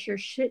blood pressure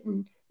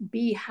shouldn't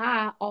be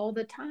high all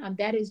the time.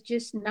 That is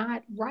just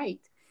not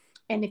right.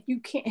 And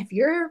if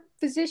your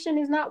physician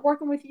is not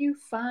working with you,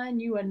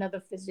 find you another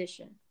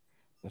physician.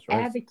 That's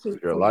right.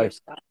 Advocate your for life.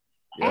 yourself.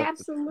 Yep,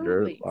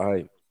 Absolutely. Your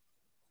life.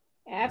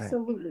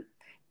 Absolutely. Right.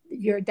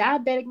 Your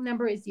diabetic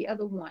number is the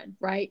other one,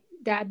 right?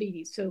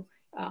 Diabetes. So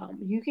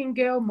you can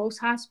go, most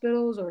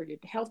hospitals or the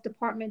health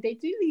department, they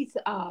do these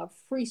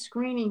free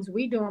screenings.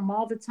 We do them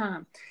all the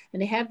time.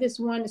 And they have this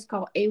one, it's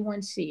called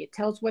A1C. It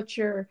tells what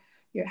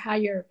how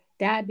your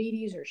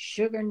diabetes or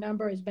sugar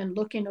number has been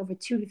looking over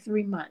 2 to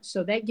 3 months.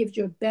 So that gives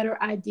you a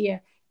better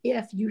idea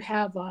if you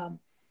have a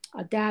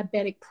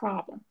diabetic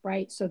problem,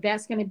 right? So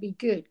that's going to be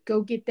good.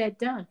 Go get that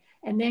done.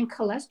 And then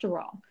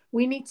cholesterol.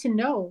 We need to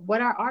know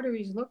what our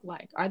arteries look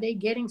like. Are they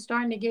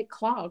starting to get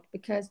clogged?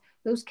 Because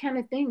those kind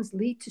of things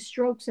lead to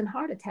strokes and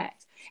heart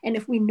attacks. And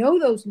if we know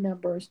those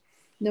numbers,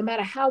 no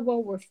matter how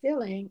well we're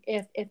feeling,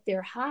 if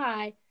they're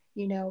high,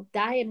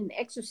 diet and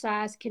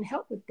exercise can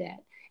help with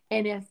that.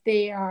 And if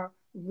they are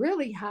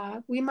really high,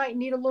 we might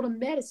need a little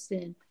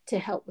medicine to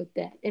help with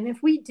that. And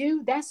if we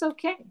do, that's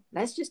okay.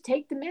 Let's just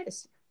take the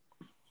medicine.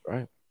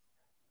 Right.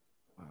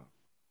 Wow.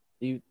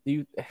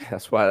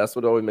 That's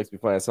what always makes me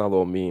funny. I saw a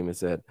little meme. It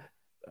said,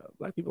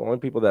 Black people, only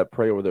people that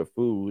pray over their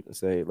food and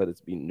say, let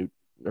us be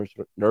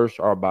nourish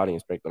our body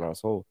and strengthen our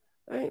soul.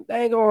 They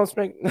ain't going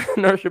to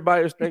nourish your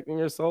body or strengthen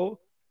your soul.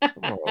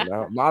 Come on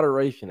now.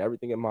 Moderation,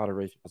 everything in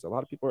moderation. Because a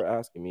lot of people are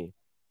asking me.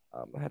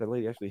 I had a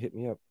lady actually hit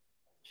me up.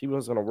 She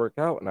was going to work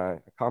out, and I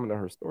commented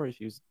on her story.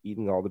 She was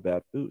eating all the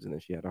bad foods, and then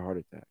she had a heart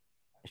attack.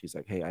 And she's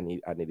like, hey, I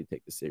need to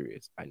take this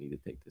serious. I need to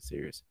take this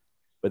serious.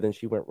 But then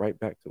she went right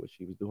back to what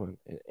she was doing.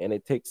 And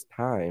it takes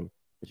time,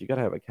 but you got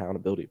to have an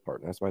accountability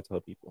partner. That's why I tell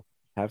people,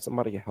 have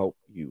somebody help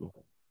you.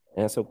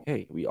 And it's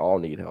okay. We all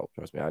need help.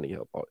 Trust me, I need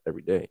help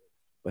every day.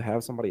 But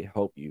have somebody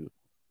help you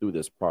through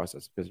this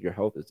process, because your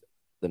health is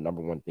the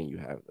number one thing you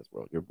have in this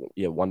world.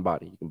 You have one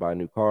body. You can buy a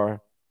new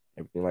car,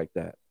 everything like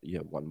that. You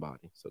have one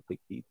body. So take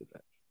heed to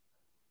that.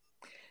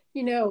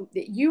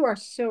 You are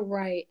so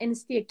right. And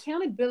it's the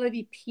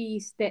accountability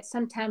piece that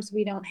sometimes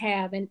we don't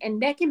have.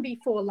 And that can be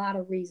for a lot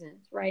of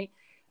reasons, right?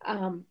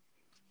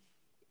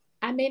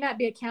 I may not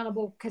be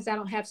accountable because I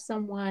don't have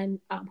someone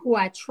who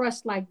I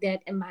trust like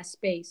that in my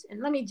space. And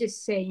let me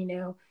just say,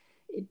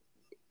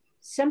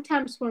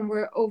 sometimes when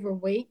we're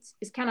overweight,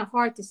 it's kind of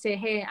hard to say,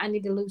 hey, I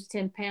need to lose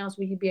 10 pounds.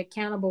 Will you be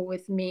accountable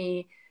with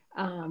me?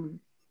 And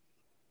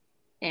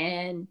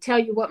tell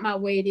you what my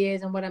weight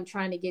is and what I'm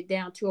trying to get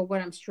down to or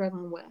what I'm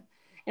struggling with.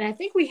 And I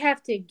think we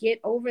have to get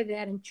over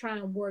that and try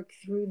and work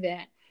through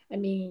that. I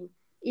mean,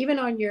 even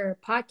on your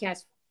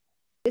podcast,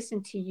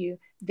 listen to you,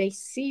 they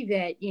see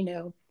that,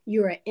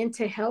 you're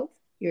into health,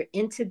 you're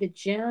into the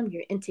gym,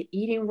 you're into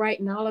eating right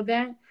and all of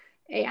that.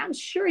 Hey, I'm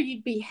sure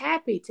you'd be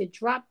happy to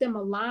drop them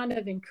a line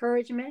of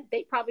encouragement.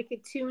 They probably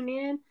could tune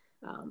in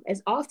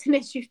as often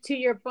as you to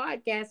your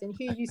podcast and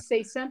hear you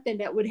say something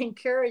that would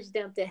encourage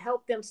them to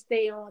help them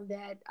stay on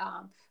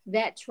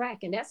that track.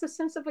 And that's a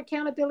sense of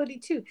accountability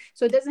too.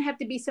 So it doesn't have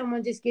to be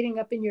someone just getting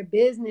up in your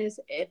business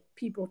if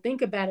people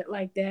think about it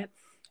like that.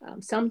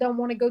 Some don't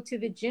want to go to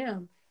the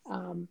gym.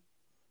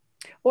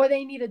 Or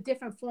they need a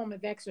different form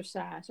of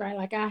exercise, right?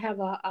 Like I have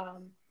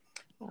a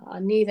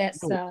knee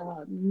that's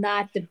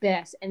not the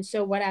best. And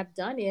so what I've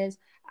done is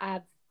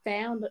I've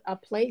found a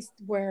place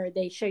where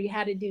they show you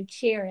how to do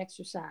chair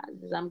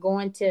exercises. I'm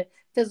going to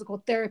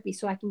physical therapy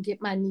so I can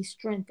get my knee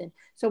strengthened.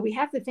 So we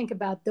have to think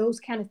about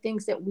those kind of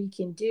things that we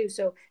can do.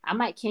 So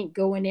I can't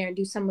go in there and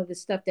do some of the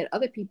stuff that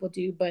other people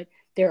do, but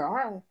I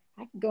can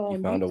go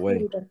on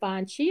YouTube and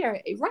find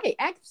chair. Right,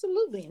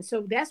 absolutely. And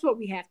so that's what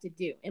we have to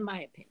do, in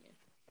my opinion.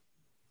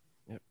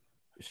 Yep.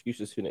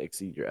 excuses shouldn't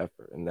exceed your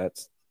effort. And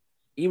that's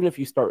even if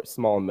you start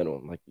small and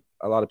minimum. Like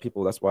a lot of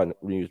people, that's why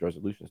New Year's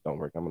resolutions don't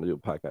work. I'm going to do a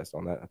podcast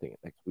on that, I think,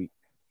 next week.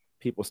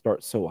 People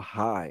start so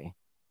high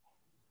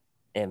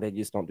and they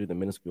just don't do the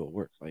minuscule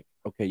work. Like,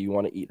 okay, you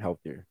want to eat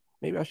healthier.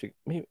 Maybe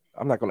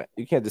I'm not going to,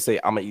 you can't just say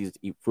I'm going to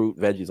eat fruit,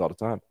 veggies all the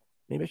time.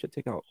 Maybe I should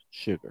take out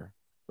sugar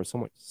or so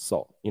much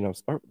salt.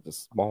 Start with the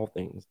small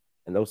things.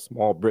 And those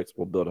small bricks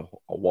will build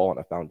a wall and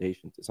a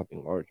foundation to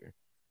something larger.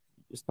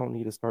 You just don't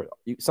need to start.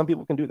 Some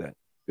people can do that.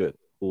 Good,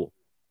 cool.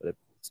 But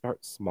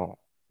start small,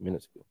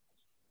 minuscule.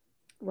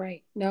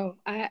 Right. No,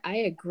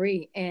 I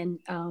agree. And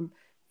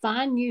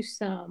find you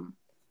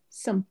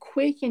some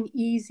quick and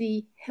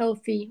easy,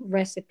 healthy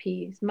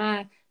recipes.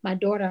 My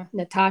daughter,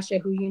 Natasha,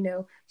 who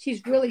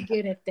she's really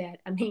good at that.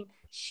 I mean,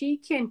 she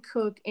can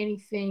cook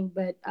anything,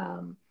 but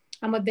I'm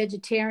a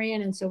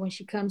vegetarian. And so when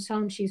she comes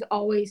home, she's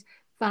always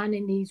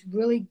finding these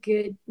really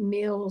good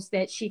meals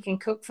that she can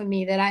cook for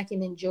me that I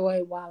can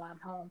enjoy while I'm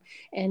home.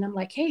 And I'm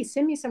like, hey,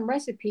 send me some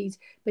recipes.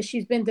 But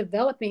she's been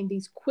developing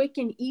these quick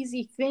and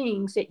easy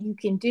things that you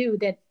can do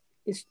that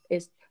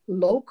is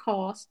low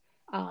cost,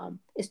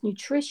 it's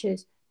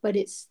nutritious, but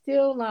it's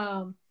still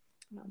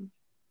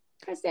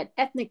has that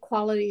ethnic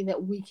quality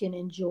that we can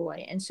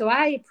enjoy. And so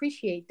I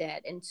appreciate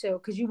that. And so,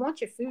 because you want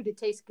your food to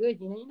taste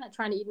good, you're not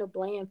trying to eat no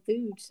bland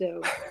food.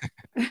 So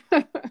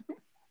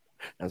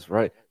that's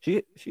right.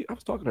 I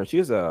was talking to her. She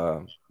is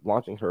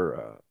launching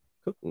her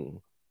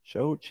cooking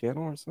show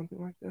channel or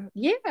something like that.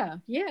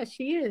 Yeah,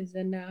 she is.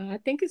 And I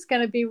think it's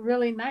going to be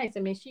really nice. I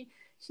mean,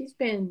 she's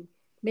been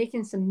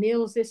making some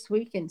meals this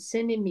week and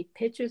sending me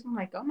pictures. I'm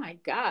like, oh my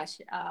gosh.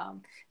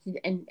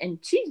 And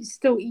she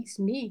still eats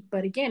meat.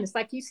 But again, it's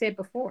like you said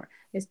before,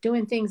 it's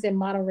doing things in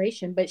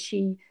moderation. But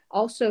she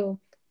also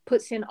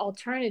puts in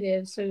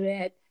alternatives so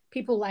that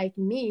people like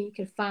me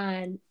can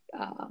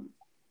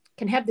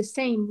have the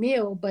same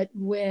meal, but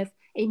with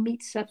a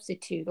meat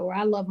substitute. Or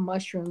I love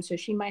mushrooms, so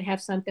she might have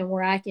something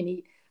where I can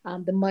eat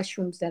the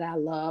mushrooms that I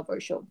love, or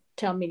she'll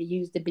tell me to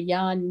use the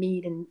Beyond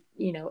Meat and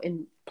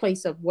in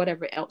place of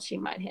whatever else she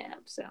might have.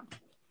 So,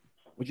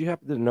 would you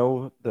happen to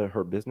know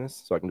her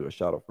business so I can do a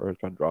shout out for her,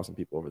 try to draw some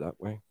people over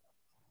that way?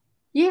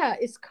 Yeah,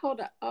 it's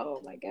called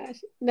oh my gosh.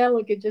 Now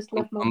look, it just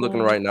left my I'm looking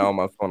mind. right now on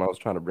my phone. I was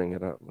trying to bring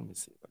it up. Let me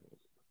see.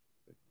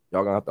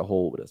 Y'all gonna have to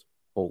hold with us.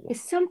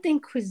 It's something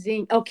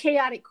cuisine. Oh,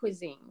 chaotic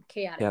cuisine.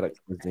 Chaotic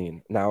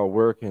cuisine. Now,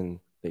 where can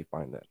they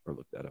find that or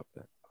look that up?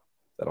 Is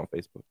that on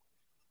Facebook?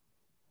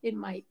 It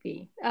might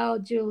be. Oh,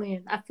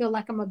 Julian, I feel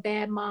like I'm a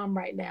bad mom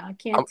right now. I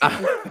can't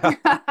tell you.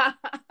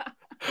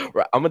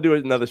 Right. I'm gonna do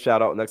another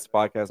shout out next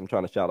podcast. I'm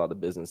trying to shout out the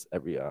business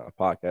every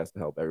podcast to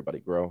help everybody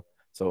grow.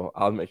 So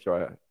I'll make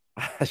sure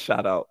I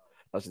shout out.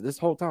 This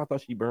whole time I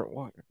thought she burnt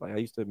water. Like I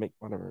used to make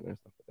fun of her and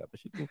stuff like that, but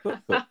she can cook.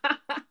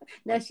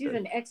 No, she's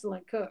an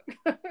excellent cook.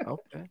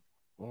 Okay.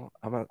 Well,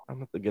 I'm gonna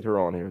have to get her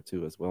on here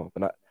too as well.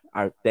 But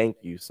I thank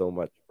you so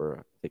much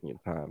for taking your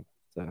time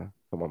to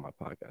come on my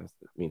podcast.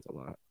 It means a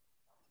lot.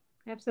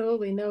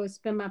 Absolutely. No, it's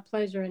been my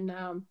pleasure. And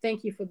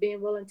thank you for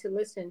being willing to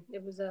listen.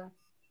 It was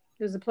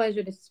a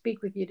pleasure to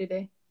speak with you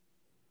today.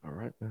 All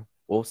right, man.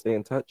 We'll stay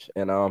in touch.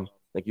 And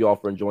thank you all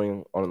for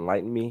enjoying on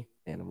Enlighten Me.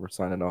 And we're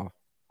signing off.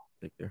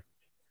 Take care.